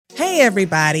Hey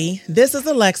everybody, this is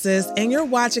Alexis and you're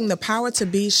watching the Power to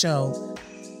Be show.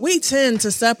 We tend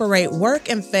to separate work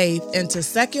and faith into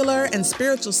secular and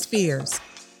spiritual spheres.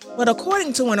 But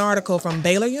according to an article from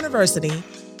Baylor University,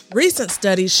 recent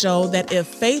studies show that if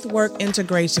faith-work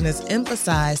integration is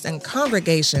emphasized in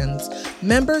congregations,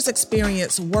 members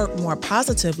experience work more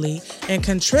positively and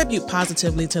contribute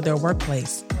positively to their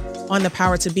workplace. On the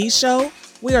Power to Be show,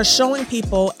 we are showing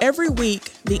people every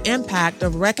week the impact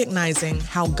of recognizing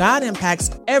how God impacts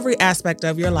every aspect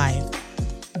of your life.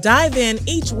 Dive in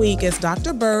each week as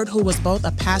Dr. Bird, who was both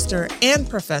a pastor and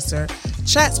professor,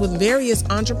 chats with various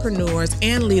entrepreneurs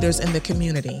and leaders in the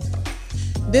community.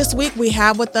 This week we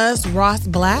have with us Ross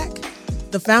Black,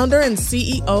 the founder and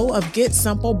CEO of Get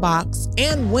Simple Box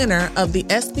and winner of the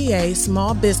SBA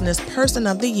Small Business Person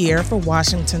of the Year for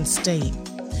Washington State.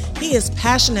 He is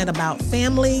passionate about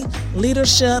family,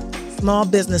 leadership, small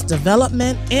business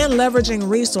development, and leveraging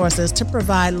resources to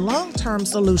provide long-term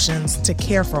solutions to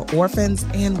care for orphans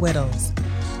and widows.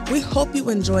 We hope you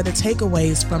enjoy the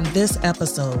takeaways from this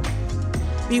episode.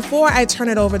 Before I turn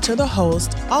it over to the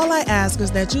host, all I ask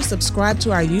is that you subscribe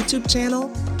to our YouTube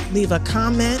channel, leave a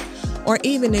comment, or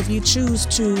even if you choose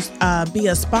to be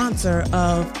a sponsor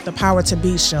of the Power to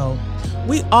Be show.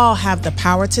 We all have the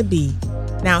power to be.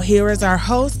 Now here is our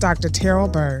host, Dr. Terrell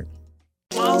Bird.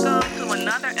 Welcome to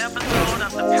another episode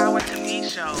of the Power to Be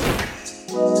show.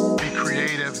 Be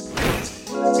creative,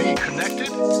 be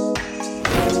connected,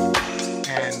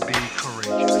 and be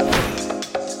courageous.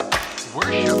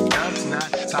 Worship does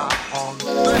not stop on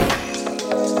Sunday.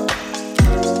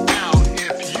 Now,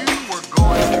 if you were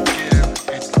going to give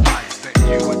advice that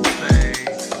you would say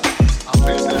a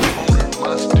business owner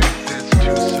must do this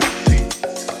to succeed.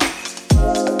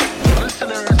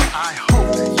 Listeners, I hope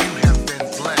that you have been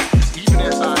blessed, even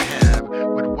as I have,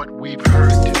 with what we've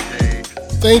heard today.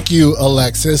 Thank you,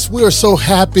 Alexis. We are so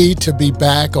happy to be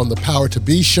back on the Power to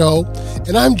Be show,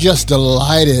 and I'm just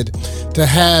delighted to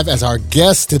have as our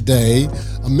guest today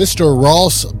Mr.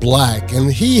 Ross Black,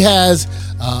 and he has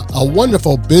a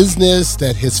wonderful business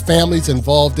that his family's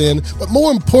involved in, but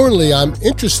more importantly, I'm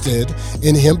interested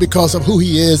in him because of who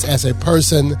he is as a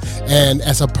person and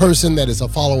as a person that is a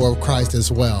follower of Christ as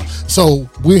well. So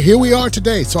here we are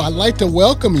today. So I'd like to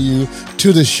welcome you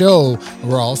to the show,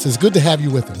 Ross. It's good to have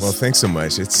you with us. Well, thanks so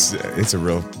much. It's a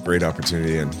real great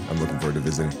opportunity, and I'm looking forward to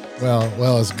visiting.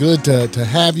 Well, it's good to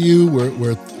have you.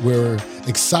 We're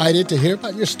excited to hear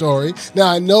about your story. Now,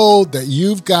 I know that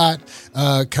you've got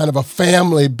kind of a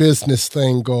family business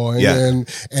thing going, and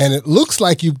it looks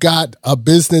like you've got a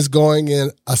business going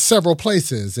in several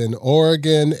places in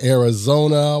Oregon,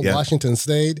 Arizona, Washington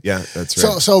State. Yeah, that's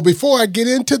right. So before I get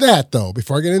into that,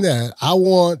 I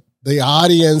want the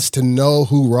audience to know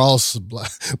who Ross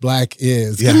Black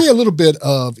is. Yeah. Give me a little bit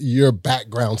of your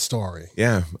background story.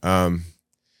 Yeah.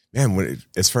 Man,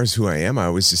 as far as who I am, I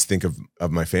always just think of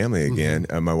my family again.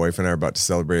 Mm-hmm. My wife and I are about to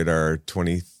celebrate our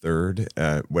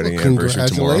 23rd wedding anniversary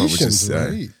tomorrow, which is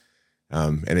and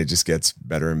it just gets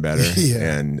better and better.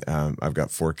 Yeah. And I've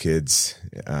got 4 kids,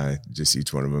 just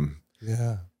each one of them.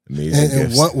 Yeah. Amazing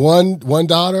and gifts. one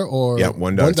daughter or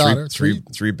one daughter,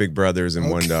 three big brothers and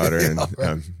one daughter, and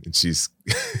and she's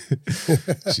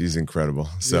incredible.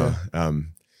 So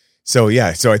So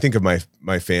I think of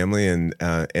my family and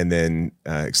then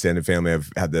extended family. I've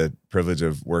had the privilege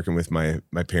of working with my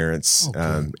parents,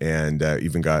 and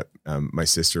even got my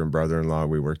sister and brother-in-law.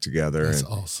 We work together. That's and,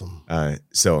 awesome.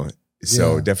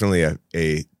 So definitely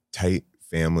a tight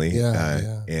family.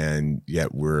 And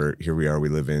yet we are. We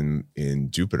live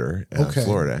in Jupiter,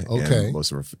 Florida. And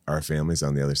most of our family's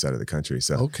on the other side of the country.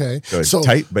 So it's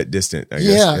tight but distant, I guess.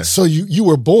 Yeah. So you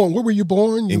were born, where were you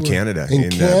born? In Canada, in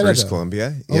British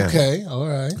Columbia. Yeah. Okay. All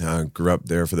right. Grew up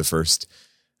there for the first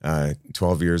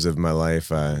 12 years of my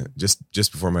life.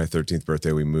 Just before my 13th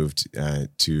birthday, we moved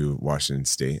to Washington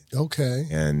State. Okay.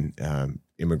 And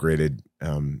immigrated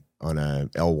on a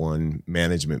L1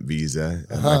 management visa.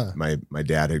 My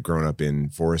dad had grown up in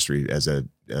forestry as a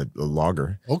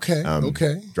logger. Okay.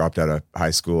 Dropped out of high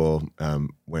school.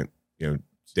 Went,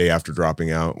 day after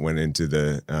dropping out, went into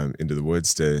the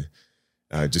woods to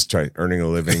just try earning a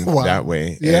living that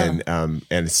way. Yeah. And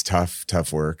it's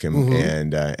tough work,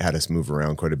 and had us move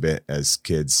around quite a bit as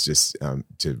kids, just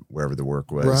to wherever the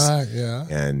work was. Right. Yeah.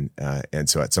 And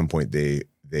so at some point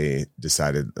they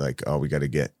decided, like, oh, he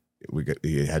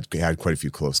had quite a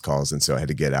few close calls, and so I had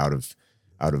to get out of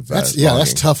that's logging.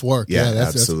 That's tough work.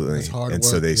 That's absolutely. That's hard and work.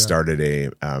 So they started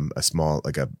a small,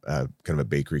 like a kind of a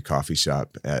bakery coffee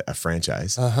shop, a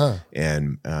franchise.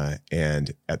 And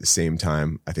at the same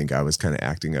time, I think I was kind of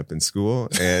acting up in school,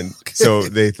 and so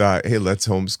they thought, hey, let's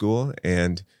homeschool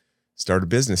and start a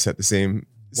business at the same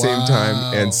same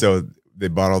time. And so they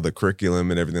bought all the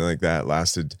curriculum and everything like that.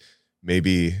 Lasted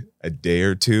maybe a day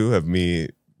or two of me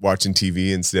watching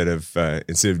TV instead of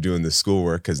doing the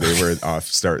schoolwork, because they were off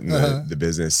starting the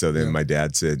business. So then my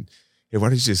dad said, hey, why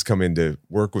don't you just come in to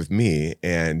work with me,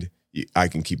 and I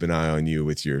can keep an eye on you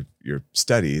with your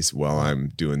studies while I'm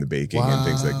doing the baking and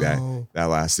things like that. That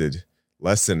lasted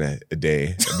less than a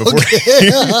day before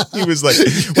he was like,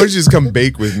 why don't you just come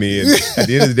bake with me? And at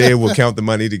the end of the day, we'll count the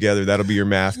money together. That'll be your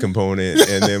math component.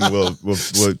 And then we'll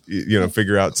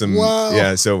figure out some,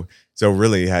 So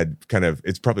really had kind of,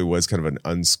 it probably was kind of an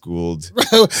unschooled.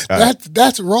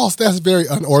 That's Ross. That's very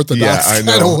unorthodox. Yeah, I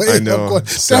know. I know.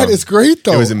 That is great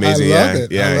though. It was amazing. I love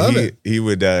it. Yeah. He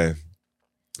would, I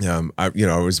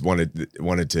always wanted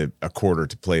a quarter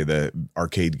to play the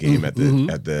arcade game at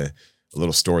the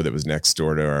little store that was next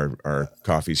door to our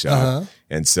coffee shop.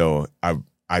 And so I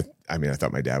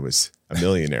thought my dad was a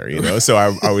millionaire, so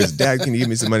I was, Dad, can you give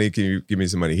me some money? Can you give me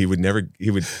some money? He would never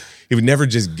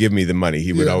just give me the money.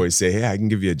 He would always say, hey, I can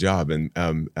give you a job. And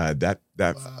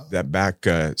that back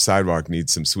sidewalk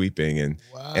needs some sweeping.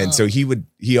 And so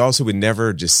he also would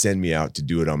never just send me out to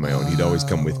do it on my own. He'd always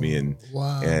come with me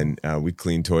and we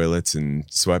cleaned toilets and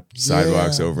swept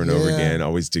sidewalks over and over again,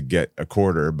 always to get a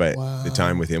quarter. But the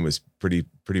time with him was pretty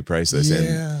priceless.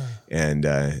 And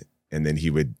then he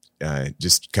would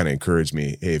just kind of encourage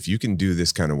me, hey, if you can do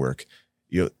this kind of work,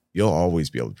 you'll always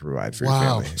be able to provide for your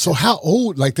family. So how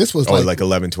old, like this was like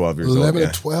 11, 12 years old. 11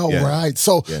 and 12, right.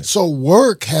 So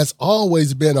work has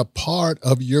always been a part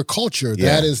of your culture.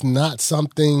 That is not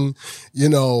something,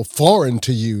 foreign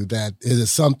to you. That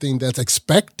is something that's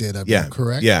expected of you,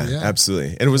 correct? Yeah,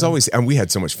 absolutely. And it was always, and we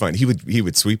had so much fun. He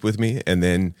would sweep with me, and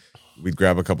then we'd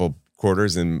grab a couple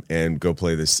quarters and go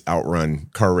play this outrun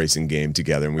car racing game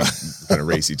together, and we kind of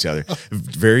race each other.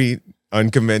 Very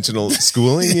unconventional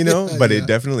schooling, but it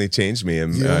definitely changed me.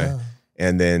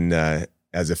 And then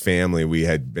as a family, we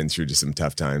had been through just some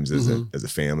tough times as a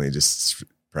family, just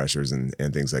pressures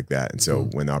and things like that. And so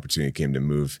when the opportunity came to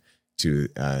move to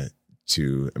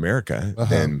America,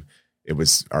 then it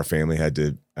was, our family had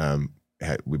to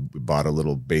we bought a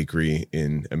little bakery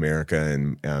in America,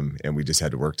 and we just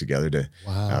had to work together to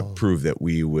prove that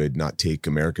we would not take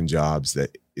American jobs,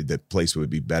 that the place would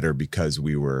be better because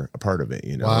we were a part of it,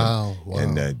 and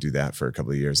do that for a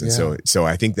couple of years. And so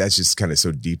I think that's just kind of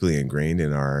so deeply ingrained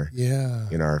in our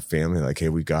family. Like, hey,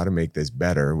 we got to make this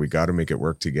better. We got to make it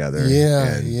work together.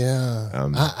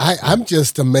 I'm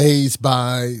just amazed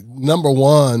by, number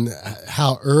one,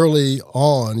 how early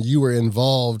on you were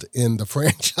involved in the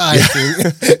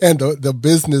franchising and the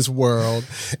business world,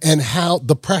 and how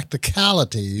the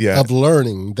practicality of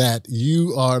learning that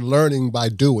you are learning by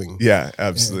doing. Yeah,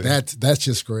 absolutely. That's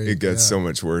just great. It gets so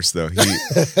much worse though.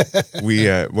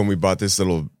 When we bought this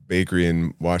little bakery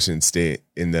in Washington State,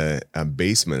 in the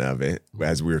basement of it,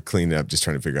 as we were cleaning up, just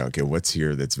trying to figure out, okay, what's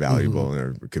here that's valuable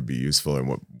or could be useful, and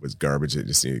what was garbage that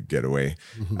just needed to get away.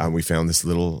 We found this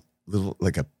little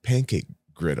like a pancake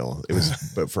griddle. It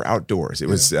was, but for outdoors. It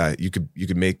was you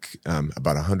could make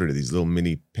about 100 of these little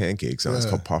mini pancakes. It's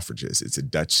called Poffertjes. It's a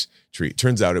Dutch treat.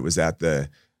 Turns out it was at the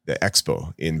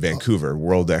expo in Vancouver,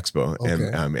 World Expo,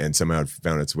 and somehow it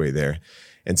found its way there.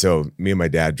 And so me and my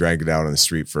dad dragged it out on the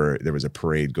street there was a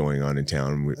parade going on in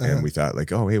town, and we thought,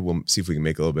 like, oh, hey, we'll see if we can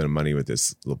make a little bit of money with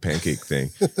this little pancake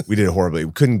thing. We did it horribly.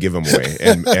 We couldn't give them away,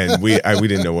 and we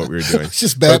didn't know what we were doing. It's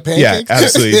just bad pancakes. Yeah,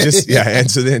 absolutely. And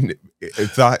so then it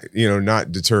thought,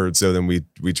 not deterred. So then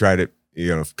we tried it,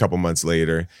 a couple months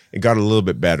later. It got a little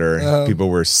bit better. People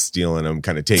were stealing them,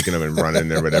 kind of taking them and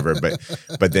running or whatever.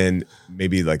 But then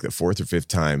maybe like the fourth or fifth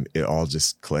time, it all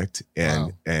just clicked.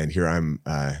 And here I'm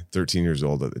 13 years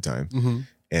old at the time.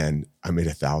 And I made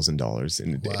 $1,000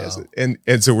 in a day.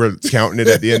 And so we're counting it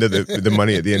at the end of the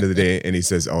money at the end of the day. And he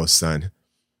says, oh, son,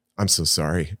 I'm so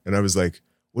sorry. And I was like,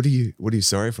 what are you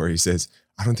sorry for? He says,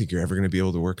 I don't think you're ever going to be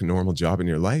able to work a normal job in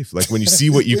your life. Like, when you see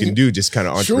what you can do, just kind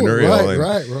of entrepreneurial.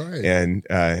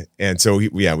 Right. And so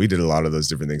we did a lot of those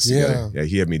different things together. Yeah,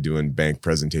 he had me doing bank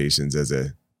presentations as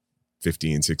a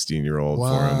 15, 16-year-old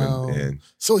for him. And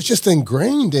so it's just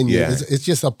ingrained in you. It's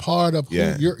just a part of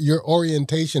your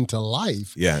orientation to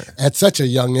life at such a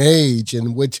young age,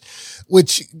 and which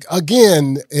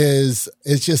again is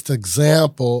just an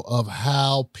example of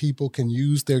how people can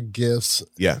use their gifts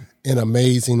in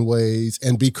amazing ways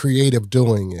and be creative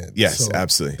doing it. Yes, so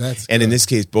absolutely. And in this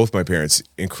case, both my parents,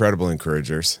 incredible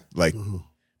encouragers, like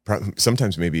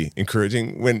sometimes maybe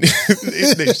encouraging when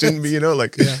they shouldn't be,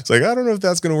 it's like, I don't know if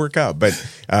that's going to work out.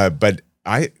 But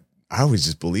I always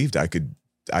just believed I could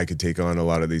take on a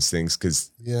lot of these things, because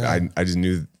I just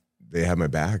knew they had my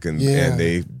back, and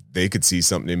they they could see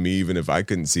something in me, even if I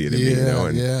couldn't see it in me,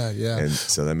 And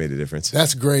so that made a difference.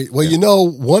 That's great.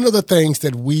 Well, one of the things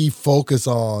that we focus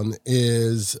on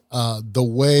is the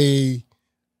way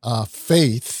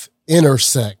faith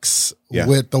intersects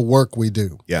with the work we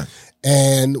do. Yeah.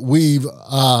 And we've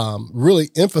really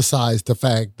emphasized the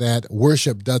fact that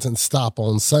worship doesn't stop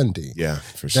on Sunday. Yeah,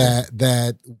 for sure.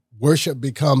 That worship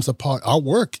becomes a part. Our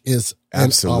work is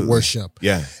in our worship.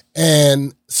 Yeah.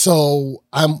 And so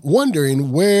I'm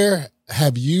wondering, where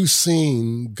have you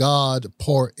seen God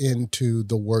pour into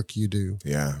the work you do?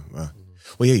 Yeah.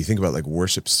 Well, you think about like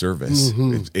worship service.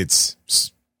 Mm-hmm. It's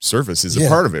service is a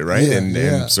part of it, right?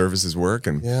 And service is work.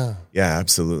 And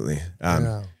absolutely.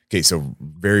 Okay, so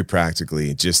very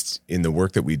practically, just in the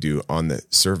work that we do on the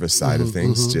service side of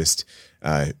things, just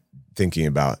thinking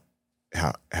about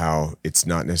how it's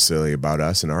not necessarily about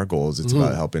us and our goals. It's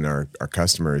about helping our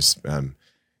customers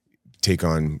take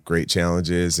on great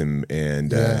challenges and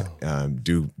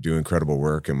do incredible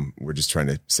work. And we're just trying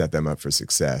to set them up for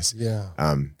success. Yeah.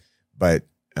 But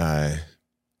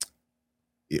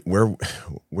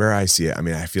where I see it, I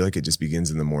mean, I feel like it just begins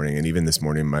in the morning. And even this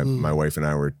morning, my wife and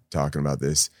I were talking about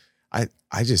this. I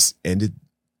just ended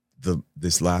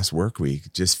this last work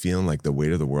week just feeling like the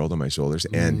weight of the world on my shoulders,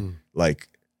 and like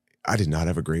I did not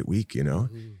have a great week,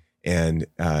 and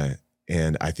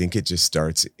I think it just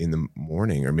starts in the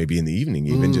morning or maybe in the evening,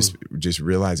 even just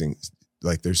realizing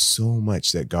like there's so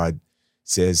much that God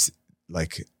says,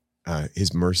 like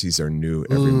his mercies are new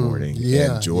every morning,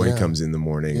 and joy comes in the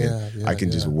morning, and I can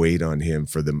just wait on him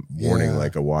for the morning,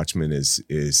 like a watchman is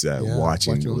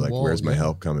watching, like where's my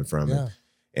help coming from. Yeah.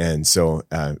 And so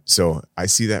I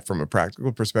see that from a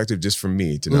practical perspective, just for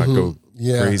me to not go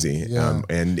crazy,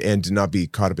 and to not be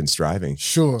caught up in striving.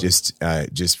 Sure.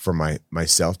 Just for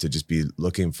myself to just be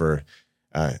looking for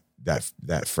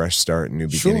that fresh start, new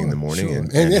beginning in the morning,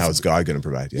 and how's God going to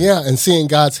provide? Yeah, and seeing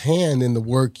God's hand in the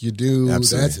work you do.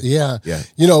 Absolutely.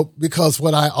 Because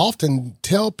what I often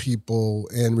tell people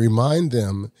and remind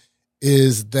them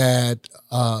is that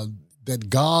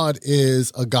that God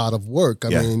is a God of work. I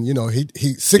mean,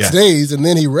 he 6 days and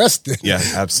then he rested. Yeah,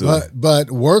 absolutely.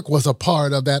 But work was a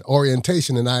part of that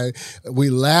orientation. And we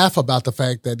laugh about the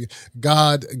fact that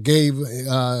God gave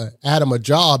Adam a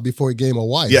job before he gave him a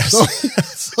wife. Yes.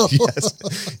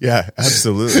 Yes. Yeah,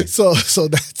 absolutely. So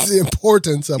that's the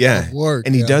importance of work.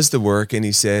 And he does the work and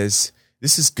he says,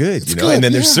 this is good, good, and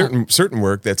then there's certain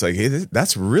work that's like, hey,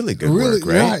 that's really good work,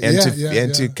 right?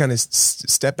 To kind of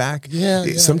step back.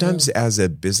 Sometimes as a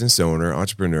business owner,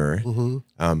 entrepreneur,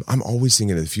 I'm always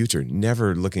thinking of the future,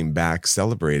 never looking back,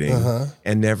 celebrating,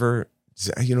 and never,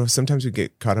 sometimes we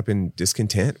get caught up in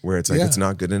discontent where it's like, it's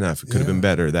not good enough. It could have been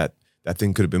better. That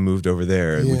thing could have been moved over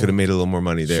there, and we could have made a little more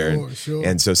money there.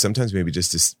 And so sometimes maybe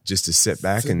just to sit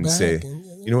back and say,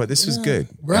 you know what, this was good.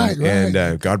 Right.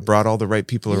 And God brought all the right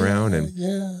people around.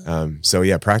 And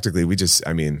practically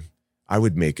I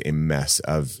would make a mess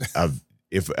of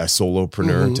if a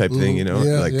solopreneur type thing,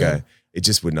 it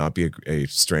just would not be a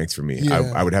strength for me.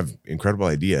 Yeah. I would have incredible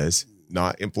ideas,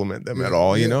 not implement them at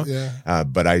all,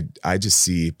 but I just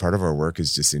see part of our work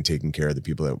is just in taking care of the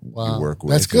people that we work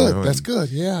with. That's good. That's good.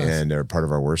 Yeah. And part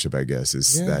of our worship, I guess,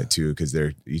 is that too, because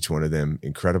they're each one of them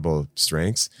incredible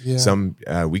strengths, some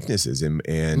weaknesses, and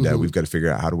we've got to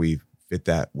figure out how do we fit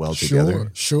that well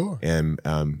together. Sure. And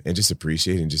just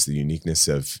appreciating just the uniqueness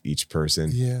of each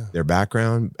person, their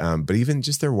background, but even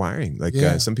just their wiring. Like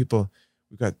some people,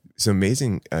 we've got some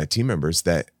amazing team members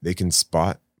that they can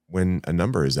spot when a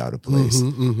number is out of place.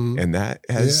 And that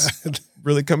has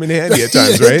really come in handy at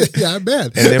times, right? Yeah, I bet.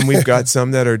 And then we've got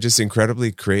some that are just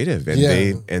incredibly creative,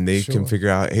 and they can figure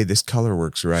out, hey, this color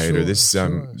works right, or this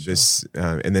and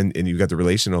you've got the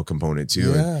relational component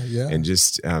too. And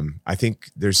just I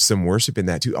think there's some worship in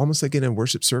that too, almost like in a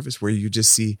worship service where you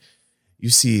just see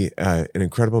an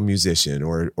incredible musician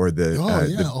or all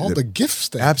the gifts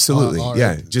that absolutely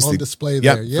are just on display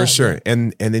there. For sure.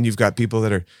 And then you've got people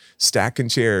that are stacking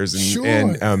chairs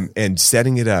and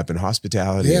setting it up and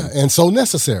hospitality. And so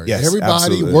necessary. Yes, everybody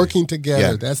absolutely. Working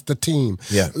together. That's the team.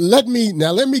 Let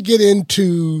me get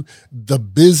into the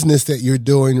business that you're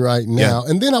doing right now,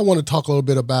 and then I want to talk a little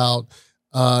bit about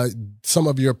some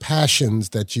of your passions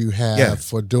that you have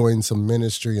for doing some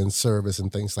ministry and service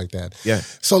and things like that.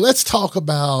 So let's talk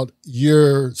about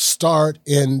your start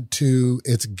into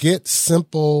its Get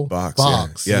Simple Box.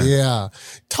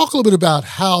 Talk a little bit about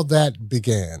how that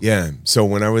began. So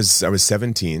when I was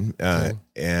 17,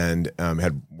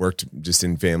 had worked just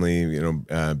in family,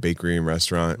 bakery and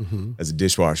restaurant as a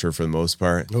dishwasher for the most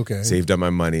part. Okay. Saved up my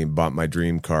money, bought my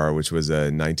dream car, which was a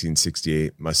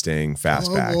 1968 Mustang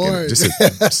Fastback. Boy. And just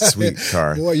a sweet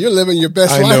car. Boy, you're living your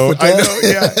best life with that. I know,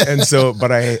 yeah. And so,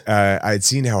 but I'd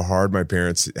seen how hard my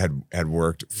parents had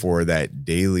worked for that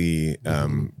daily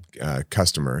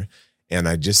customer. And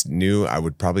I just knew I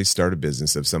would probably start a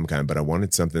business of some kind, but I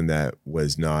wanted something that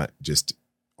was not just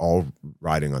all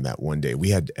riding on that one day. We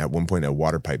had at one point a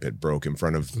water pipe had broke in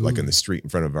front of, like in the street in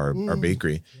front of our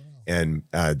bakery, and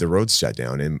the roads shut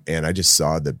down. And I just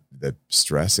saw the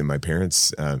stress in my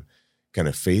parents' kind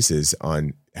of faces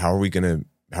on how are we even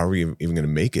going to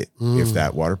make it if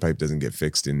that water pipe doesn't get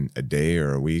fixed in a day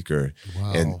or a week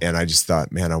and I just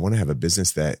thought, man, I want to have a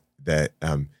business that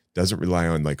doesn't rely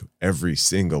on like every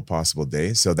single possible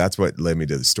day. So that's what led me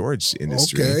to the storage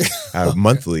industry. Okay.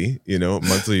 Monthly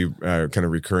kind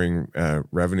of recurring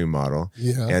revenue model.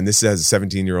 Yeah. And this is as a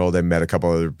 17-year-old, I met a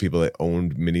couple other people that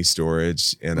owned mini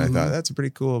storage, and I thought that's a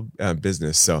pretty cool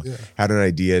business. So had an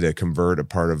idea to convert a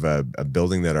part of a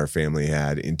building that our family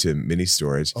had into mini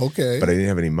storage. Okay. But I didn't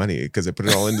have any money because I put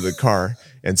it all into the car.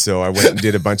 And so I went and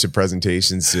did a bunch of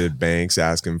presentations to banks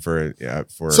asking for.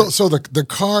 So the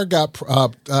car got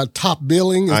top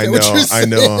billing. Is I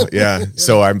know. Yeah.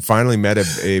 So I finally met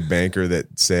a banker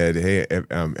that said, "Hey,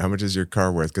 how much is your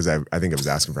car worth?" Because I think I was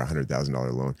asking for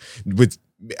 $100,000 loan.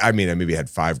 I maybe had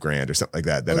 $5,000 or something like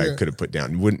that I could have put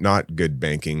down. Not good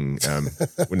banking.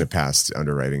 Wouldn't have passed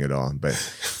underwriting at all.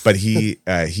 But he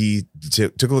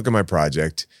took a look at my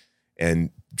project and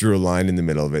drew a line in the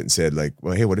middle of it and said, like,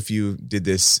 well, hey, what if you did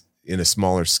this in a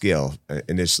smaller scale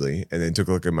initially, and then took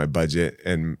a look at my budget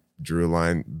and drew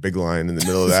a big line in the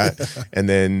middle of that, and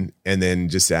then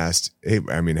just asked, hey,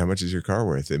 how much is your car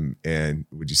worth, and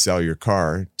would you sell your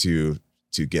car to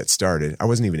get started? I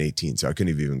wasn't even 18, so I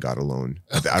couldn't have even got a loan.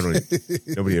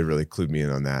 Nobody had really clued me in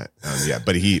on that yet,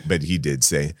 but he did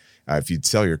say, if you'd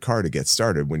sell your car to get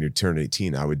started when you turn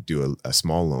 18, I would do a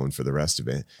small loan for the rest of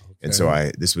it. Okay. And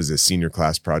so this was a senior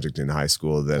class project in high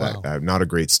school that I'm not a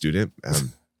great student,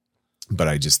 but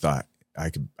I just thought I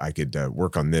could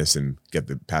work on this and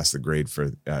pass the grade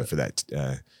for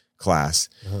that class.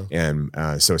 And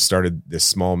so I started this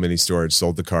small mini storage,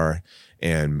 sold the car,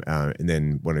 and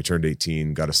then when I turned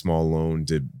 18, got a small loan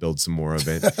to build some more of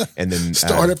it, and then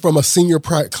started from a senior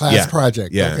class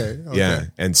project. Yeah, okay. Yeah,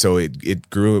 and so it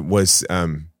grew. It was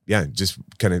just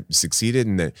kind of succeeded,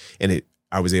 and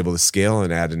I was able to scale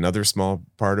and add another small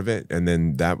part of it, and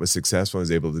then that was successful. I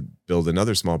was able to build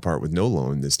another small part with no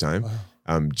loan this time.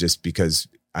 Wow. Just because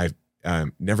I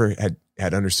never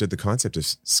had understood the concept of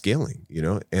scaling,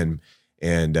 and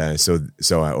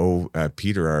so I owe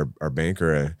Peter, our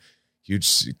banker, a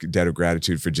huge debt of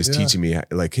gratitude for just teaching me,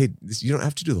 like, hey, you don't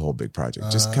have to do the whole big project.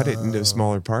 Just cut it into a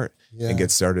smaller part and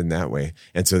get started in that way.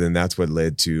 And so then that's what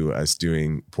led to us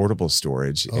doing portable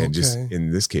storage. And just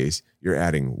in this case, you're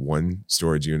adding one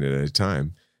storage unit at a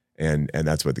time. And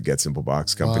that's what the Get Simple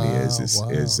Box company is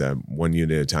one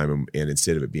unit at a time. And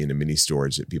instead of it being a mini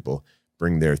storage that people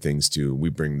bring their things to, we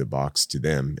bring the box to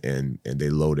them, and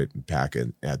they load it and pack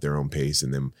it at their own pace.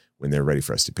 And then when they're ready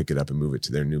for us to pick it up and move it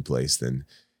to their new place, then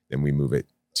we move it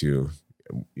to,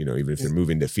 even if they're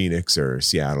moving to Phoenix or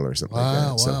Seattle or something like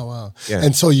that. Wow. Yeah.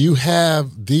 And so you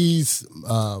have these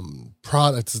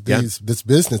products, this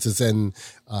business is in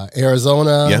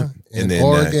Arizona, and then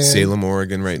Oregon. Salem,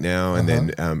 Oregon right now. And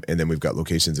then we've got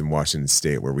locations in Washington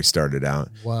State where we started out.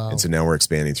 Wow. And so now we're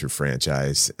expanding through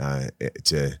franchise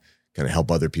to kind of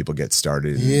help other people get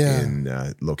started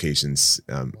in locations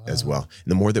as well.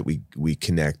 And the more that we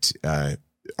connect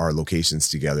our locations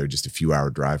together, just a few hour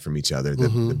drive from each other,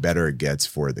 the better it gets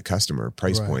for the customer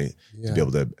price point to be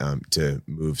able to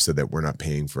move, so that we're not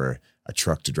paying for a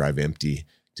truck to drive empty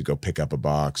to go pick up a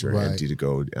box, or empty to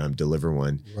go deliver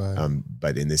one.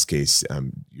 But in this case,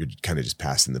 you're kind of just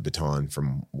passing the baton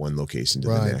from one location to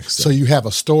the next. So you have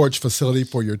a storage facility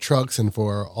for your trucks and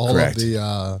for all of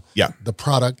the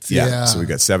products. Yeah. So we've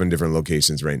got 7 different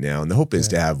locations right now. And the hope is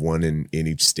to have one in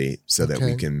each state, so that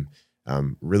we can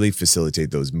really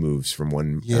facilitate those moves from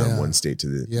one state to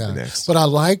the next. But I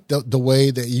like the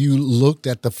way that you looked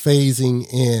at the phasing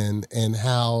in, and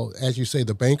how, as you say,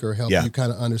 the banker helped you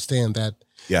kind of understand that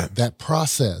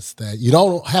process, that you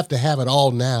don't have to have it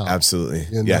all now. Absolutely.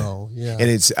 And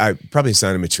it's probably a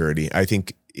sign of maturity. I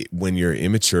think when you're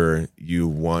immature, you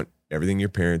want everything your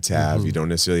parents have. You don't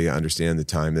necessarily understand the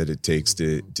time that it takes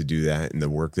to do that, and the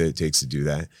work that it takes to do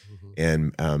that.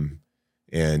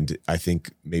 And I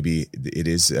think maybe it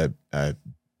is a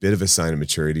bit of a sign of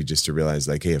maturity just to realize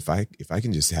like, hey, if I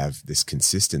can just have this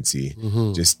consistency,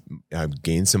 just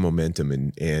gain some momentum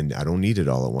and I don't need it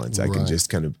all at once. I can just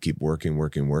kind of keep working.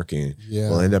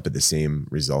 We'll end up at the same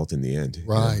result in the end.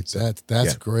 Right. So,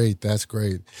 that's great. That's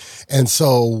great. And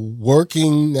so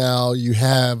working now, you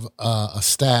have a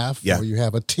staff or you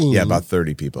have a team. Yeah, about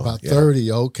 30 people. About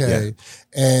 30. Okay. Yeah.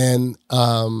 And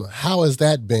how has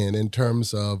that been in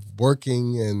terms of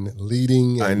working and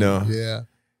leading? I know. Yeah.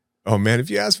 Oh man, if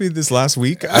you asked me this last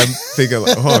week, I'm thinking,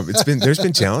 there's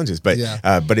been challenges, but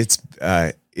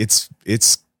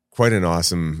it's quite an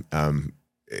awesome.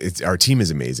 Our team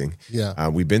is amazing. Yeah,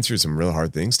 we've been through some real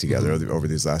hard things together over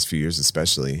these last few years,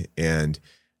 especially, and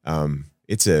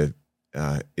it's like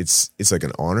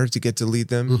an honor to get to lead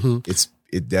them.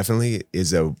 It definitely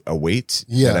is a weight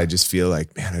that I just feel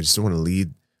like, man, I just don't want to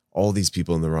lead all these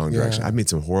people in the wrong direction. I've made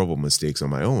some horrible mistakes on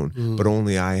my own, but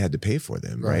only I had to pay for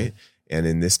them, right? And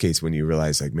in this case, when you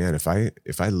realize like, man, if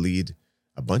I lead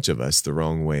a bunch of us the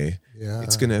wrong way,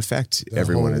 it's going to affect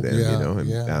every one of them, you know?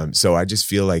 And, so I just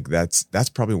feel like that's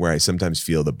probably where I sometimes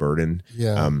feel the burden.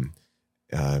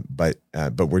 But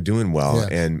we're doing well.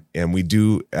 And we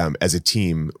do, as a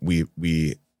team, we,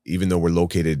 even though we're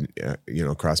located,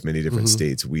 across many different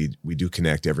states, we do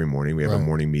connect every morning. We have a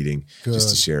morning meeting just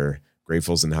to share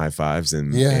gratefuls and high fives,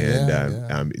 and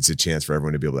it's a chance for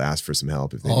everyone to be able to ask for some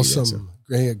help if they need it. So.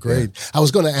 Great. Yeah. I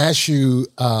was going to ask you,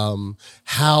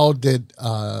 how did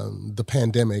the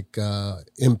pandemic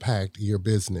impact your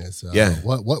business?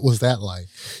 What was that like?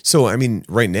 So, I mean,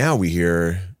 right now we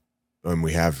hear,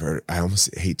 we have, I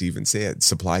almost hate to even say it,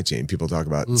 supply chain. People talk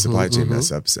about supply chain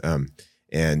mess ups.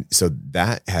 And so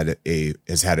that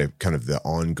has had a kind of the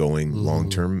ongoing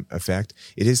long-term effect.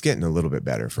 It is getting a little bit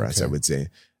better for us, I would say.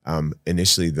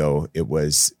 Initially though, it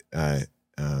was, I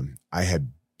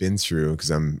had been through,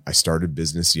 because I started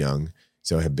business young,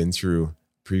 so I had been through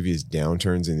previous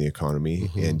downturns in the economy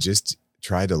and just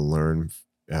try to learn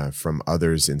from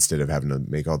others instead of having to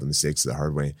make all the mistakes the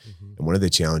hard way. And one of the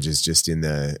challenges just in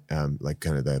the like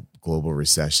kind of the global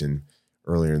recession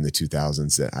earlier in the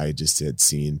 2000s that I just had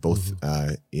seen both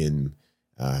in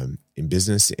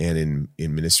business and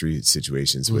in ministry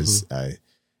situations was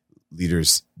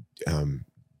leaders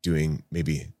doing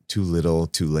maybe too little,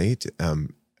 too late,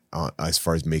 as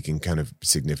far as making kind of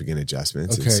significant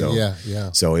adjustments. Okay, and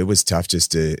so, so it was tough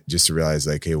just to realize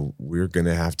like, hey, we're going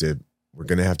to have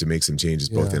to make some changes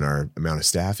both in our amount of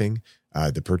staffing,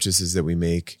 the purchases that we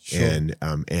make, and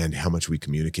how much we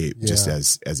communicate just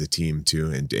as a team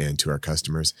too, and to our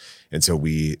customers. And so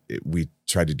we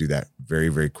tried to do that very,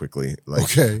 very quickly.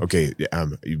 Like,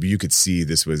 you could see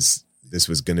this was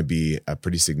going to be a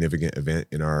pretty significant event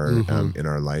in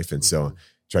our life. And so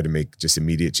tried to make just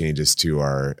immediate changes to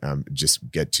our,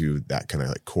 just get to that kind of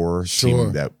like core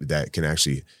team that can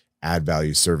actually add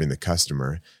value serving the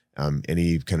customer.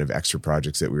 Any kind of extra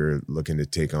projects that we were looking to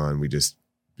take on, we just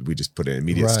put an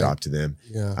immediate stop to them.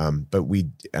 But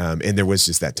and there was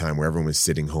just that time where everyone was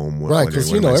sitting home. Right. Because,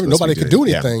 nobody could do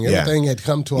anything. Everything had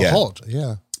come to a halt.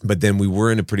 Yeah. But then we were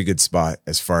in a pretty good spot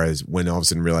as far as when all of a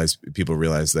sudden people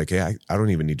realized like, hey, I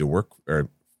don't even need to work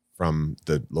from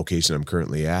the location I'm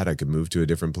currently at. I could move to a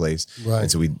different place. Right.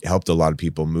 And so we helped a lot of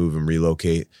people move and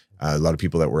relocate. A lot of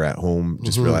people that were at home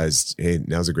just realized, hey,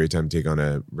 now's a great time to take on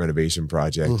a renovation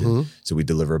project. And so we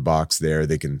deliver a box there.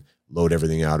 They can load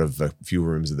everything out of a few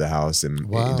rooms of the house and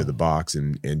into the box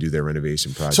and do their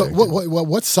renovation project. So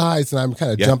what size, and I'm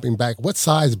kind of jumping back, what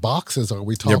size boxes are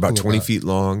we talking about? They're about 20 feet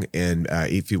long and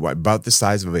 8 feet wide, about the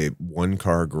size of a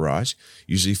one-car garage.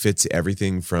 Usually fits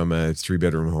everything from a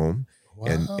 3-bedroom home.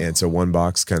 Wow. And so one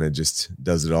box kind of just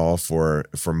does it all for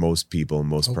most people and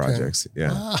most projects.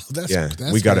 Yeah. Wow,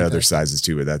 that's we got other sizes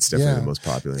too, but that's definitely the most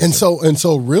popular. And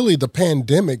so really the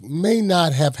pandemic may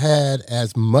not have had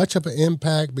as much of an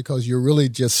impact because you're really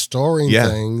just storing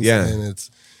things. Yeah. And it's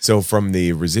so from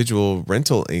the residual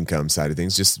rental income side of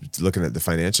things, just looking at the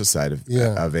financial side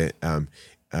of it,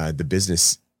 the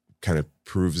business kind of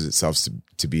proves itself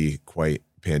to be quite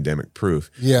pandemic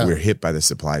proof. Yeah. We're hit by the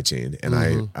supply chain,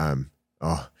 and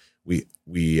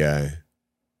we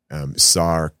saw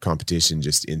our competition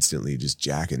just instantly just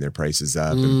jacking their prices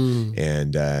up,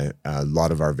 and a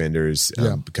lot of our vendors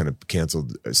kind of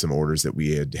canceled some orders that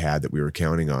we had that we were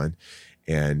counting on,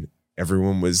 and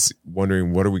everyone was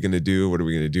wondering, what are we going to do? What are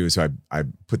we going to do? So I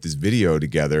put this video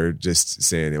together just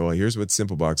saying, well, here's what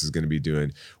SimpleBox is going to be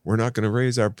doing. We're not going to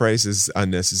raise our prices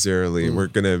unnecessarily. We're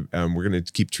going to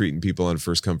keep treating people on a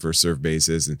first come, first serve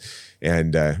basis,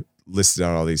 and listed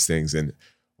out all these things. And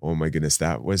oh my goodness,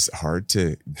 that was hard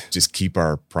to just keep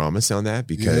our promise on that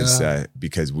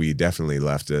because we definitely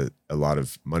left a lot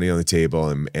of money on the table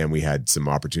and we had some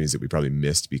opportunities that we probably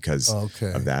missed because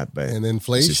of that. But and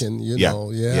inflation,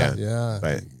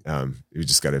 But we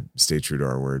just got to stay true to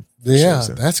our word. Yeah,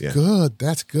 sure, that's good.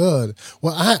 That's good.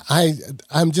 Well,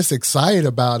 I'm just excited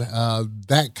about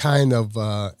that kind of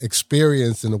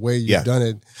experience and the way you've done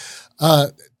it.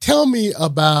 Tell me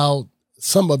about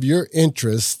some of your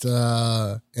interests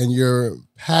and your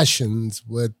passions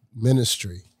with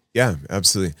ministry. Yeah,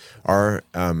 absolutely. Our,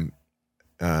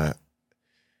 I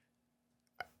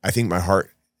think my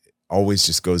heart always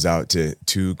just goes out to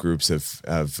two groups of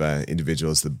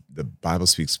individuals. The Bible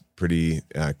speaks pretty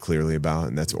clearly about,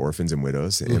 and that's orphans and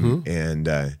widows.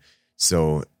 And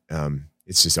so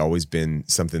it's just always been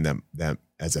something that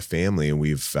as a family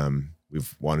we've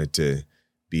wanted to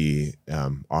be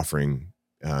offering.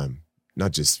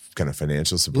 Not just kind of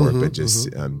financial support, but just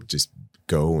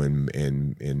go and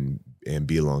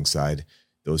be alongside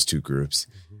those two groups.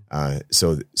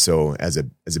 So as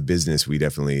a business, we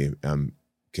definitely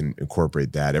can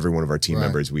incorporate that. Every one of our team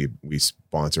members, we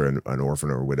sponsor an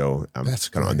orphan or widow kind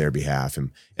of on their behalf,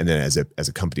 and then as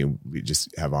a company, we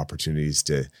just have opportunities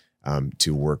to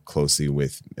work closely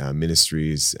with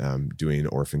ministries doing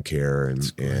orphan care and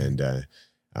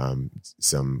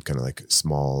some kind of like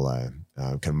small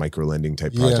kind of micro lending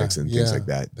type projects and things like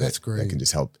that. That's great. That can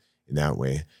just help in that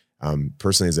way.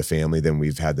 Personally, as a family, then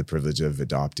we've had the privilege of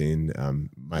adopting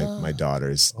my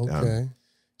daughters.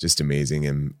 Just amazing,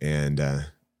 and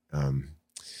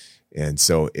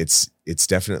so it's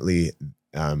definitely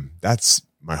that's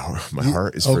my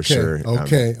heart is for sure.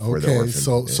 For the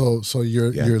orphan. So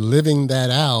you're living that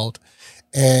out,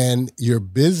 and your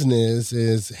business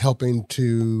is helping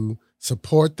to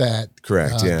support that.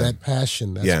 Correct. That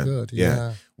passion. That's good.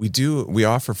 Yeah. We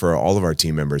offer for all of our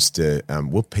team members to,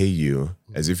 we'll pay you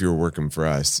as if you're working for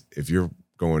us. If you're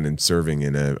going and serving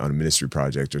on a ministry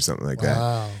project or something like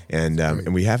that.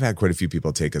 And we have had quite a few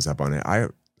people take us up on it.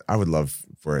 I would love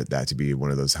for that to be one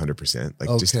of those 100%,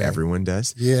 like just everyone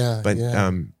does. But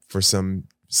for some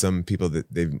people that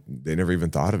they never even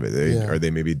thought of it. Or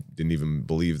they maybe didn't even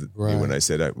believe me when I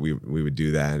said we would do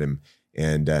that.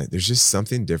 And there's just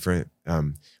something different.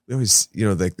 We always,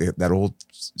 like that old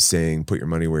saying, put your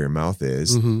money where your mouth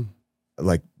is,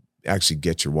 like actually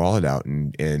get your wallet out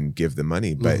and give the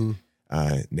money. But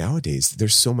nowadays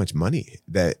there's so much money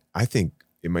that I think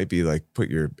it might be like put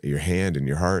your hand and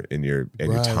your heart and your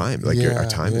time. Like our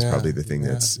time is probably the thing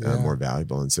that's more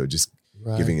valuable. And so just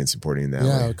giving and supporting that way.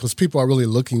 Yeah, because people are really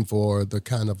looking for the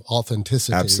kind of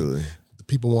authenticity. Absolutely.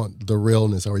 People want the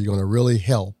realness. Are you going to really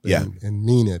help and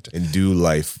mean it? And do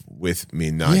life with me,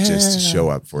 not just show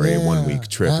up for a 1 week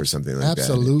trip or something like that.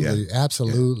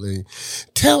 Absolutely.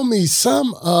 Tell me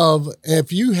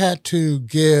if you had to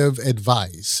give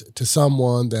advice to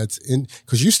someone that's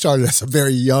because you started as a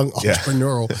very young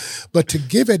entrepreneur, but to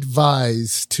give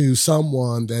advice to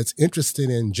someone that's interested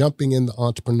in jumping in the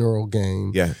entrepreneurial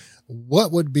game,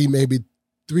 what would be maybe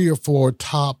 3 or 4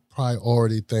 top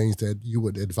priority things that you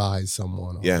would advise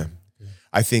someone on?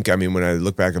 I think, when I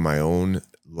look back at my own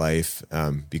life,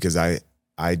 because I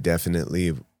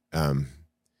definitely,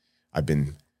 I've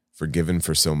been forgiven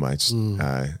for so much.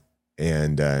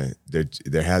 And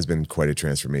there has been quite a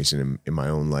transformation in my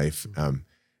own life.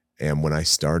 And when I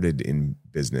started in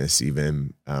business,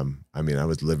 even, I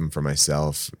was living for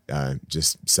myself,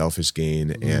 just selfish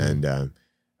gain. And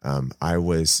I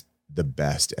was the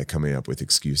best at coming up with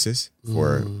excuses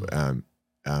for,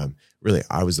 really,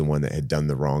 I was the one that had done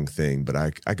the wrong thing, but I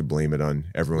could blame it on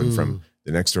everyone from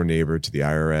the next door neighbor to the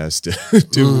IRS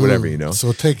to whatever,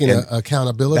 So taking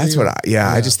accountability. That's what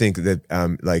I just think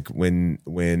that, like when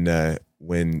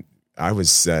I was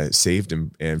saved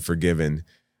and forgiven,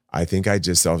 I think I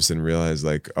just all of a sudden realized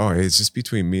like, oh, hey, it's just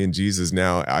between me and Jesus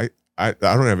now. I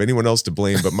don't have anyone else to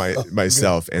blame but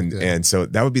myself. And so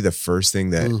that would be the first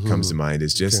thing that comes to mind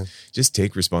is just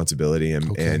take responsibility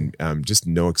and just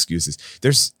no excuses.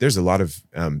 There's a lot of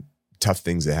tough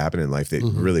things that happen in life that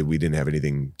really we didn't have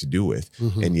anything to do with.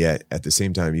 And yet at the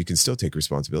same time, you can still take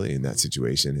responsibility in that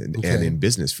situation. And in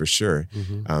business for sure,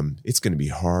 it's going to be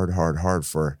hard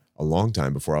for a long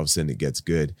time before all of a sudden it gets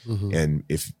good. And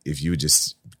if you would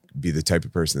just be the type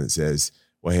of person that says,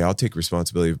 well, hey, I'll take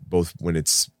responsibility both when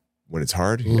it's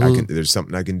hard, there's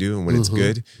something I can do, and when it's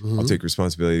good, I'll take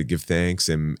responsibility to give thanks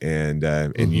and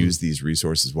use these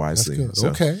resources wisely.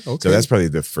 So that's probably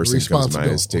the first thing that comes to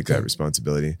mind is take that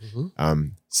responsibility.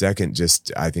 Second,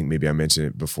 just I think maybe I mentioned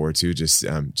it before too. Just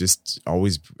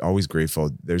always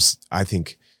grateful. I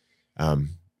think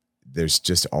there's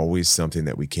just always something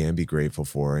that we can be grateful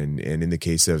for. And in the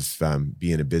case of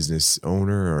being a business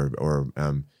owner or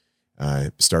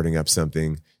starting up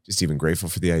something, just even grateful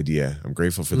for the idea. I'm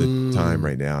grateful for the time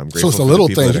right now. I'm grateful. So it's the little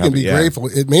things you can be grateful.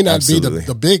 It may not be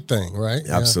the big thing, right?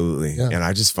 Absolutely. Yeah. And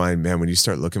I just find, man, when you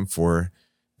start looking for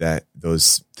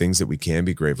those things that we can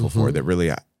be grateful for, that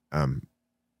really, in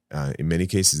many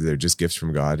cases, they're just gifts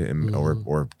from God and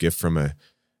or gift from a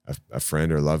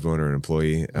friend or a loved one or an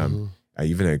employee.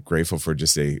 Even grateful for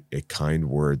just a kind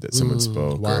word that someone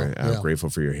spoke, or grateful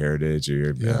for your heritage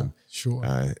or your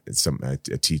a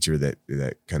teacher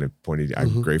that kind of pointed.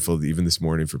 I'm grateful even this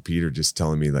morning for Peter just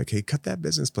telling me like, hey, cut that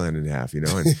business plan in half, and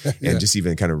just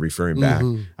even kind of referring back.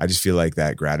 I just feel like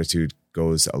that gratitude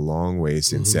goes a long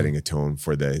ways in setting a tone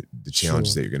for the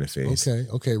challenges that you're going to face.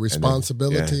 Okay.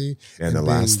 Responsibility and the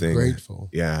last thing, grateful.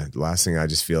 The last thing I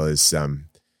just feel is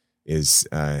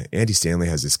Andy Stanley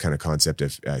has this kind of concept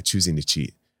of choosing to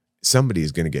cheat. Somebody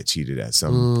is going to get cheated at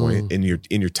some point in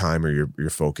your time or your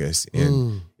focus.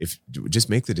 And if just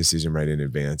make the decision right in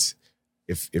advance.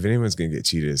 If anyone's going to get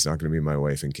cheated, it's not going to be my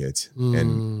wife and kids.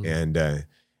 And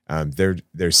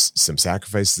there's some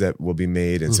sacrifices that will be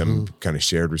made and some kind of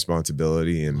shared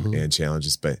responsibility and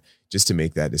challenges. But just to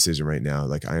make that decision right now,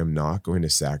 like I am not going to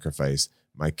sacrifice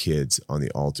my kids on the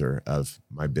altar of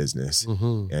my business,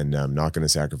 and I'm not going to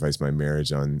sacrifice my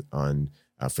marriage on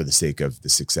for the sake of the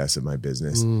success of my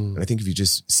business. And I think if you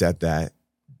just set that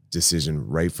decision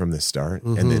right from the start,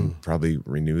 and then probably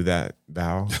renew that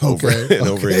vow over and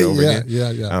over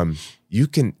again. You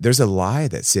can. There's a lie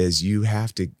that says you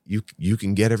have to. You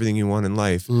can get everything you want in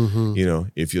life.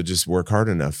 If you'll just work hard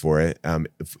enough for it.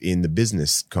 In the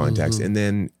business context, and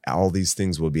then all these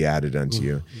things will be added unto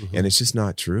you. And it's just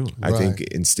not true. I think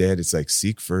instead, it's like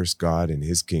seek first God and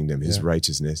His kingdom, His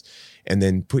righteousness, and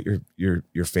then put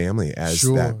your family as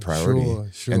that priority,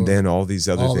 and then all these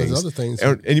other things.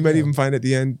 And you might even find at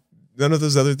the end, none of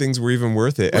those other things were even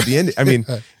worth it. At the end, I mean,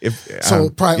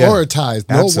 prioritize,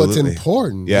 know what's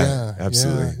important. Yeah,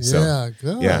 absolutely.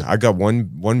 Good. I got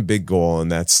one big goal, and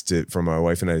that's for my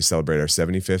wife and I to celebrate our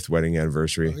 75th wedding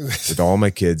anniversary with all my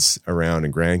kids around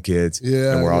and grandkids,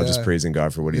 and we're all just praising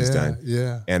God for what He's done.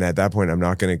 And at that point, I'm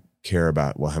not going to care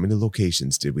about, well, how many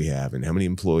locations did we have and how many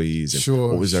employees and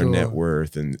what was our net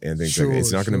worth and things like that.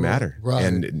 It's not going to matter. Right.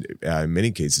 And in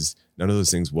many cases, none of those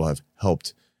things will have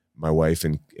helped my wife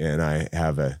and I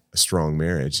have a strong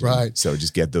marriage. Right. So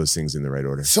just get those things in the right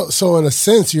order. So in a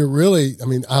sense, you're really,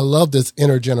 I love this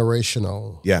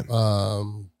intergenerational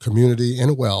community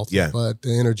and wealth, but the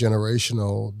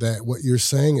intergenerational, that what you're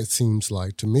saying, it seems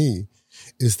like to me,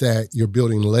 is that you're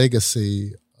building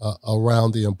legacy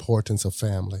around the importance of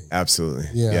family. Absolutely.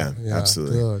 Yeah,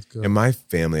 absolutely. Good. And my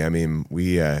family,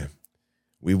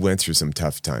 we went through some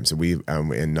tough times. And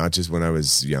and not just when I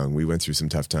was young, we went through some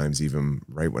tough times even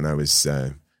right when I was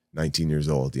 19 years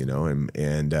old,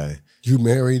 and you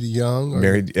married young?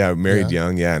 Married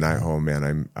young. Yeah. And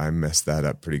I messed that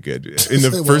up pretty good in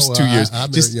the first 2 years. I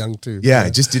married young too. Yeah.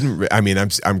 I just didn't,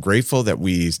 I'm grateful that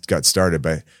we got started,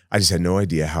 but I just had no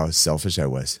idea how selfish I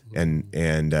was.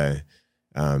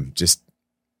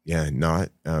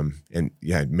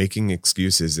 Making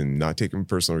excuses and not taking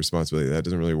personal responsibility, that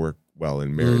doesn't really work well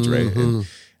in marriage, right? And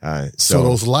so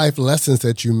those life lessons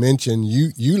that you mentioned,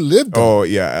 you lived them. Oh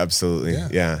yeah, absolutely.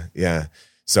 Yeah.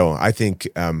 So I think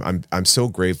I'm so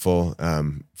grateful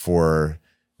for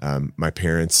my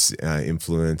parents'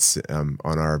 influence on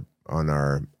our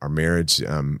marriage,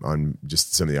 on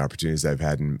just some of the opportunities I've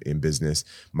had in business.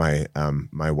 My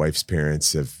wife's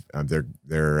parents have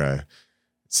they're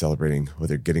celebrating,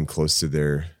 they're getting close to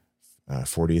their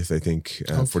 40th, I think,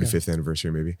 45th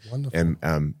anniversary maybe. Wonderful.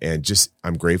 And just,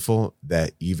 I'm grateful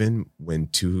that even when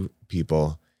two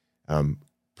people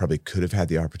probably could have had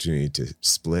the opportunity to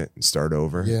split and start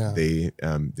over, they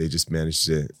just managed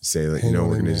to say, like, we're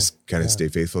going to just kind of stay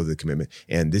faithful to the commitment.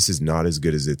 And this is not as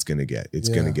good as it's going to get. It's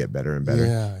going to get better and better.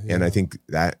 And I think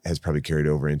that has probably carried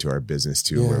over into our business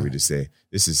too, where we just say,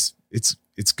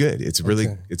 it's good. It's really,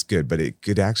 it's good, but it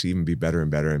could actually even be better and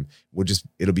better. And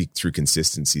it'll be through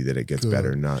consistency that it gets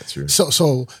better, not through.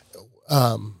 So,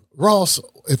 Ross,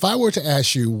 if I were to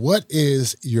ask you, what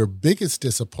is your biggest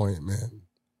disappointment?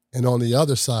 And on the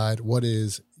other side, what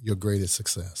is your greatest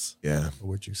success? Yeah. What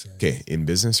would you say? Okay. In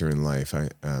business or in life,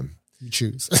 you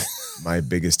choose. My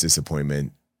biggest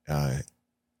disappointment, I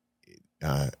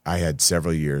had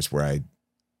several years where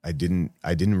I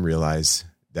didn't realize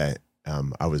that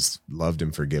I was loved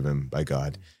and forgiven by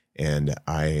God, and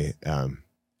I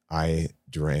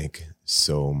drank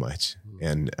so much,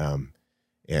 and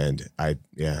I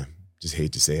just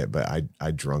hate to say it, but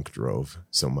I drunk drove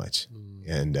so much,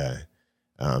 and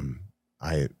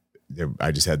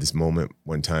I just had this moment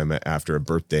one time after a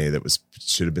birthday that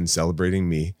should have been celebrating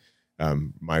me,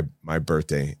 my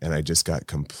birthday, and I just got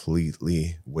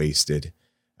completely wasted.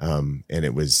 And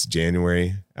it was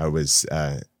January. I was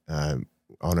on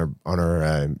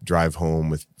our drive home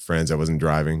with friends. I wasn't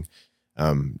driving.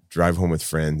 Drive home with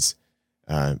friends.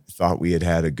 Thought we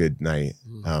had a good night.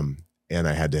 And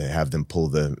I had to have them pull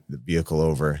the vehicle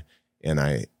over, and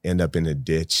I end up in a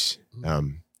ditch,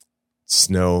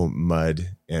 snow,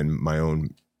 mud, and my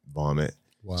own vomit,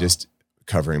 just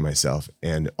covering myself,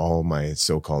 and all my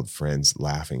so-called friends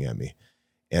laughing at me.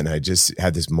 And I just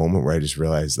had this moment where I just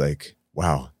realized, like,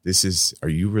 wow, are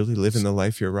you really living the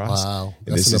life here, Ross? Wow.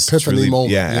 And that's an epiphany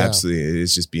moment. Yeah, absolutely. It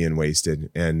is just being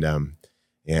wasted. And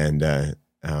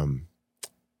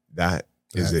that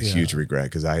is a huge regret,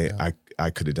 because I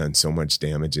could have done so much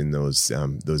damage in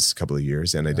those couple of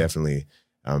years. And I definitely,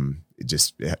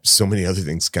 just have so many other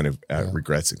things, kind of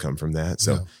regrets that come from that.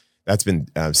 So that's been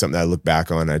something that I look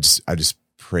back on. I just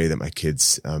pray that my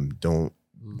kids don't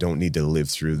need to live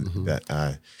through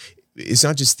that. It's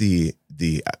not just the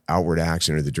outward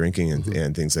action or the drinking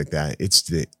and things like that. It's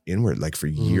the inward. Like, for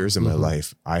years of my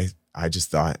life, I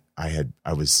just thought I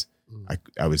was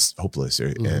hopeless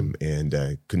and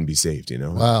couldn't be saved,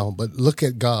 Wow. But look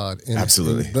at God. And,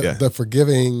 absolutely. And the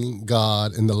forgiving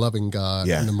God and the loving God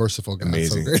and the merciful God.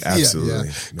 Amazing. So Absolutely.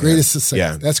 Greatest success.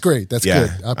 Yeah. That's great. That's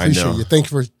good. I appreciate you.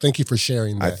 Thank you for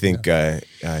sharing that. I think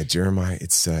Jeremiah,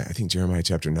 I think Jeremiah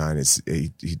chapter 9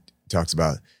 he talks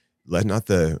about, let not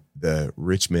the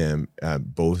rich man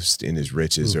boast in his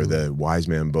riches, or the wise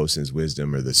man boast in his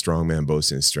wisdom, or the strong man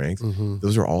boast in his strength.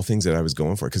 Those are all things that I was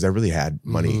going for, because I really had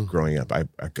money growing up. I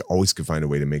always could find a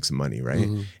way to make some money, right?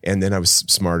 And then I was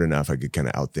smart enough, I could kind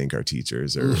of outthink our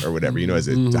teachers or whatever, as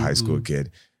a high school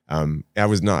kid. I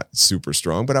was not super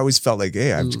strong, but I always felt like,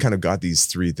 hey, I've kind of got these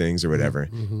three things or whatever.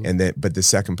 But the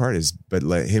second part is, but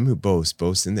let him who boasts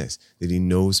boast in this, that he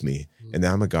knows me, and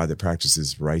that I'm a God that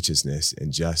practices righteousness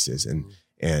and justice and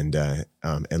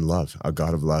love, a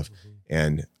God of love.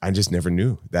 And I just never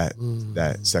knew that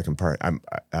second part.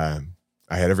 I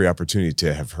had every opportunity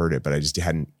to have heard it, but I just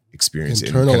hadn't experienced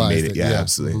it. And kind of made it. Yeah,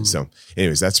 absolutely. So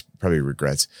anyways, that's probably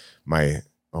regrets. My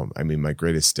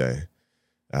greatest,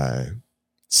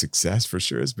 success for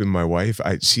sure has been my wife.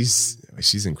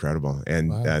 She's incredible. And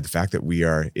the fact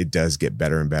that it does get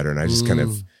better and better. And I just kind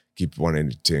of keep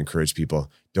wanting to encourage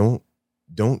people, don't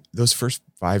those first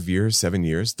 5 years, 7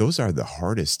 years, those are the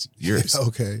hardest years.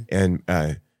 Okay. And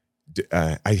I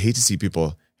hate to see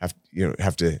people have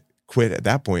to quit at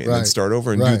that point and then start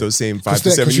over and do those same 5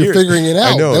 to 7 years. You're figuring it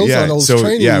out. I know. Those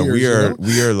years,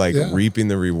 we are like reaping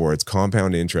the rewards,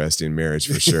 compound interest in marriage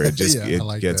for sure. It just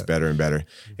gets better and better.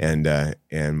 And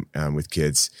with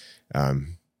kids,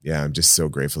 I'm just so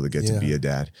grateful to get to be a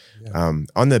dad. Yeah.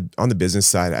 On the business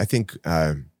side, I think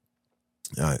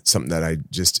something that I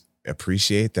just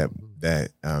appreciate that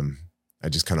I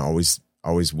just kind of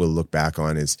always will look back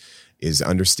on is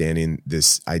understanding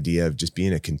this idea of just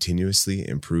being a continuously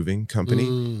improving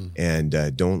company, and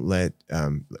don't let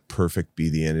perfect be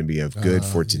the enemy of good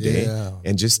for today,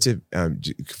 and just to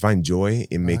find joy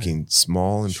in making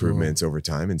small improvements over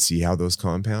time and see how those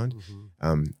compound.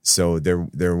 So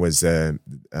there was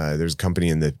there's a company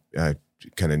in the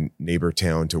kind of neighbor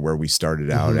town to where we started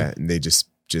out at, and they just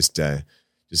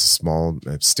a small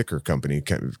sticker company,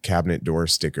 cabinet door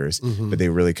stickers, but they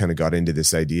really kind of got into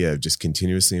this idea of just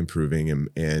continuously improving,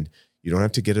 and you don't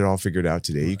have to get it all figured out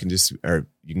today. You can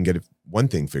you can get one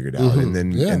thing figured out, and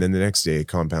then the next day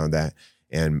compound that.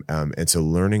 And so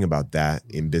learning about that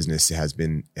in business has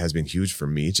been huge for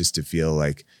me, just to feel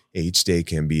like each day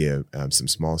can be some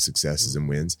small successes and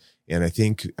wins. And I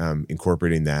think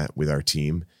incorporating that with our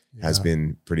team has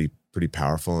been pretty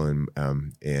powerful.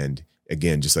 And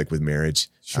again, just like with marriage,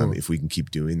 if we can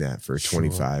keep doing that for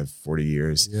 25, 40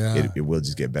 years, it will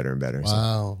just get better and better.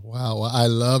 Wow. Wow. Well, I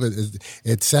love it.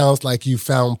 It sounds like you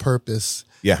found purpose.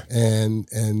 Yeah.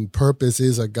 And purpose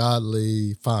is a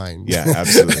godly find. Yeah,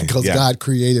 absolutely. Because God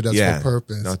created us for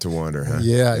purpose. Not to wander, huh?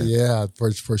 Yeah,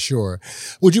 for sure.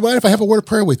 Would you mind if I have a word of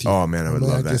prayer with you? Oh man, I would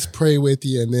love that. Just pray with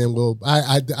you, and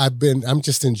then I'm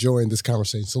just enjoying this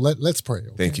conversation. So let's pray.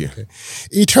 Okay? Thank you. Okay.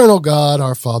 Eternal God,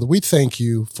 our Father, we thank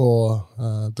you for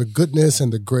the goodness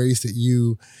and the grace that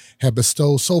you have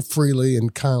bestowed so freely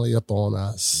and kindly upon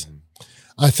us.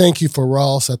 I thank you for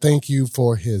Ross. I thank you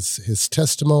for his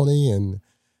testimony and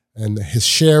his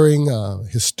sharing,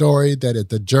 his story, that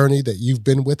the journey that you've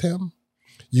been with him.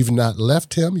 You've not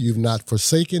left him. You've not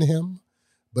forsaken him,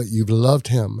 but you've loved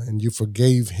him and you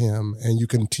forgave him and you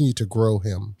continue to grow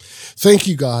him. Thank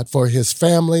you, God, for his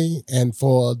family and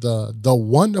for the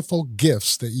wonderful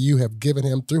gifts that you have given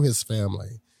him through his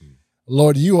family.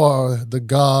 Lord, you are the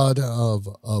God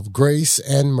of grace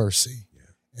and mercy.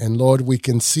 And Lord, we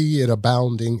can see it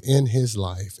abounding in his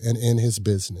life and in his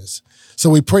business. So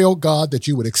we pray, oh God, that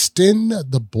you would extend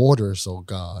the borders, oh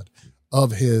God,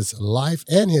 of his life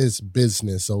and his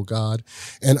business, oh God,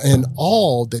 and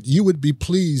all that you would be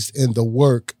pleased in the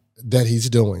work that he's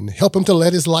doing. Help him to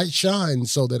let his light shine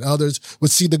so that others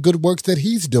would see the good works that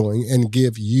he's doing and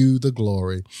give you the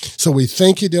glory. So we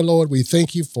thank you, dear Lord. We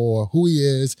thank you for who he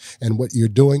is and what you're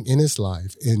doing in his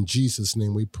life. In Jesus'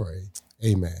 name we pray.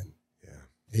 Amen.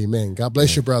 Amen. God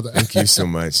bless you, brother. Thank you so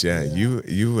much. Yeah.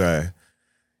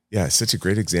 Such a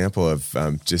great example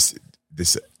of just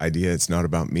this idea. It's not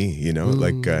about me,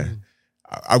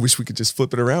 I wish we could just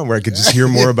flip it around where I could just hear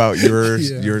more about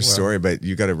your story, but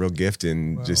you got a real gift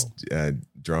in just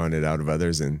drawing it out of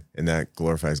others, and that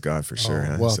glorifies God for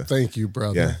sure. Well, thank you,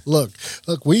 brother. Yeah. Look,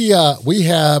 we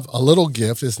have a little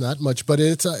gift. It's not much, but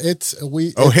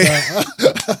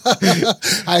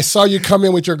I saw you come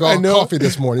in with your coffee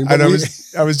this morning.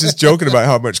 I was just joking about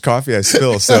how much coffee I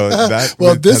spill. So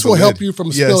that this will help you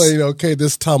from spilling. Okay,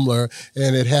 this tumbler,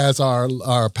 and it has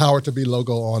our Power to Be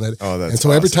logo on it. Oh, that's and so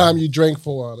awesome. Every time you drink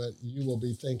for it, you will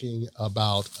be thinking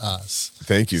about us.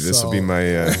 Thank you. This will be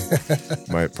my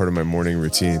my part of my morning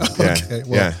routine. Yeah. Okay.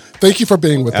 Well, thank you for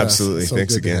being with us. Absolutely.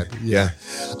 Thanks again. Yeah.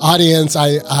 Audience,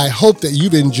 I hope that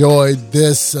you've enjoyed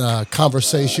this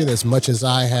conversation as much as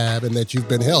I have, and that you've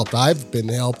been helped. I've been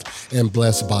helped and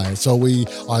blessed by it. So we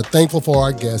are thankful for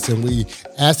our guests, and we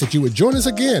ask that you would join us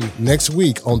again next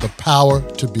week on the Power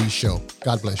to Be Show.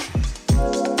 God bless you.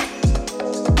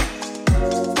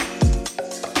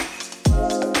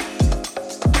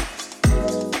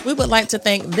 We would like to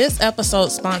thank this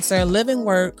episode's sponsor, Living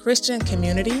Word Christian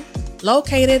Community,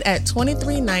 located at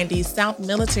 2390 South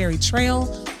Military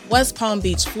Trail, West Palm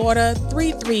Beach, Florida,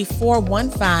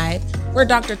 33415, where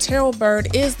Dr. Terrell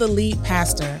Bird is the lead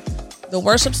pastor. The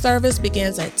worship service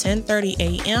begins at 10:30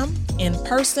 a.m. in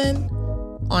person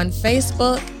on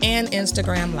Facebook and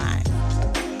Instagram Live.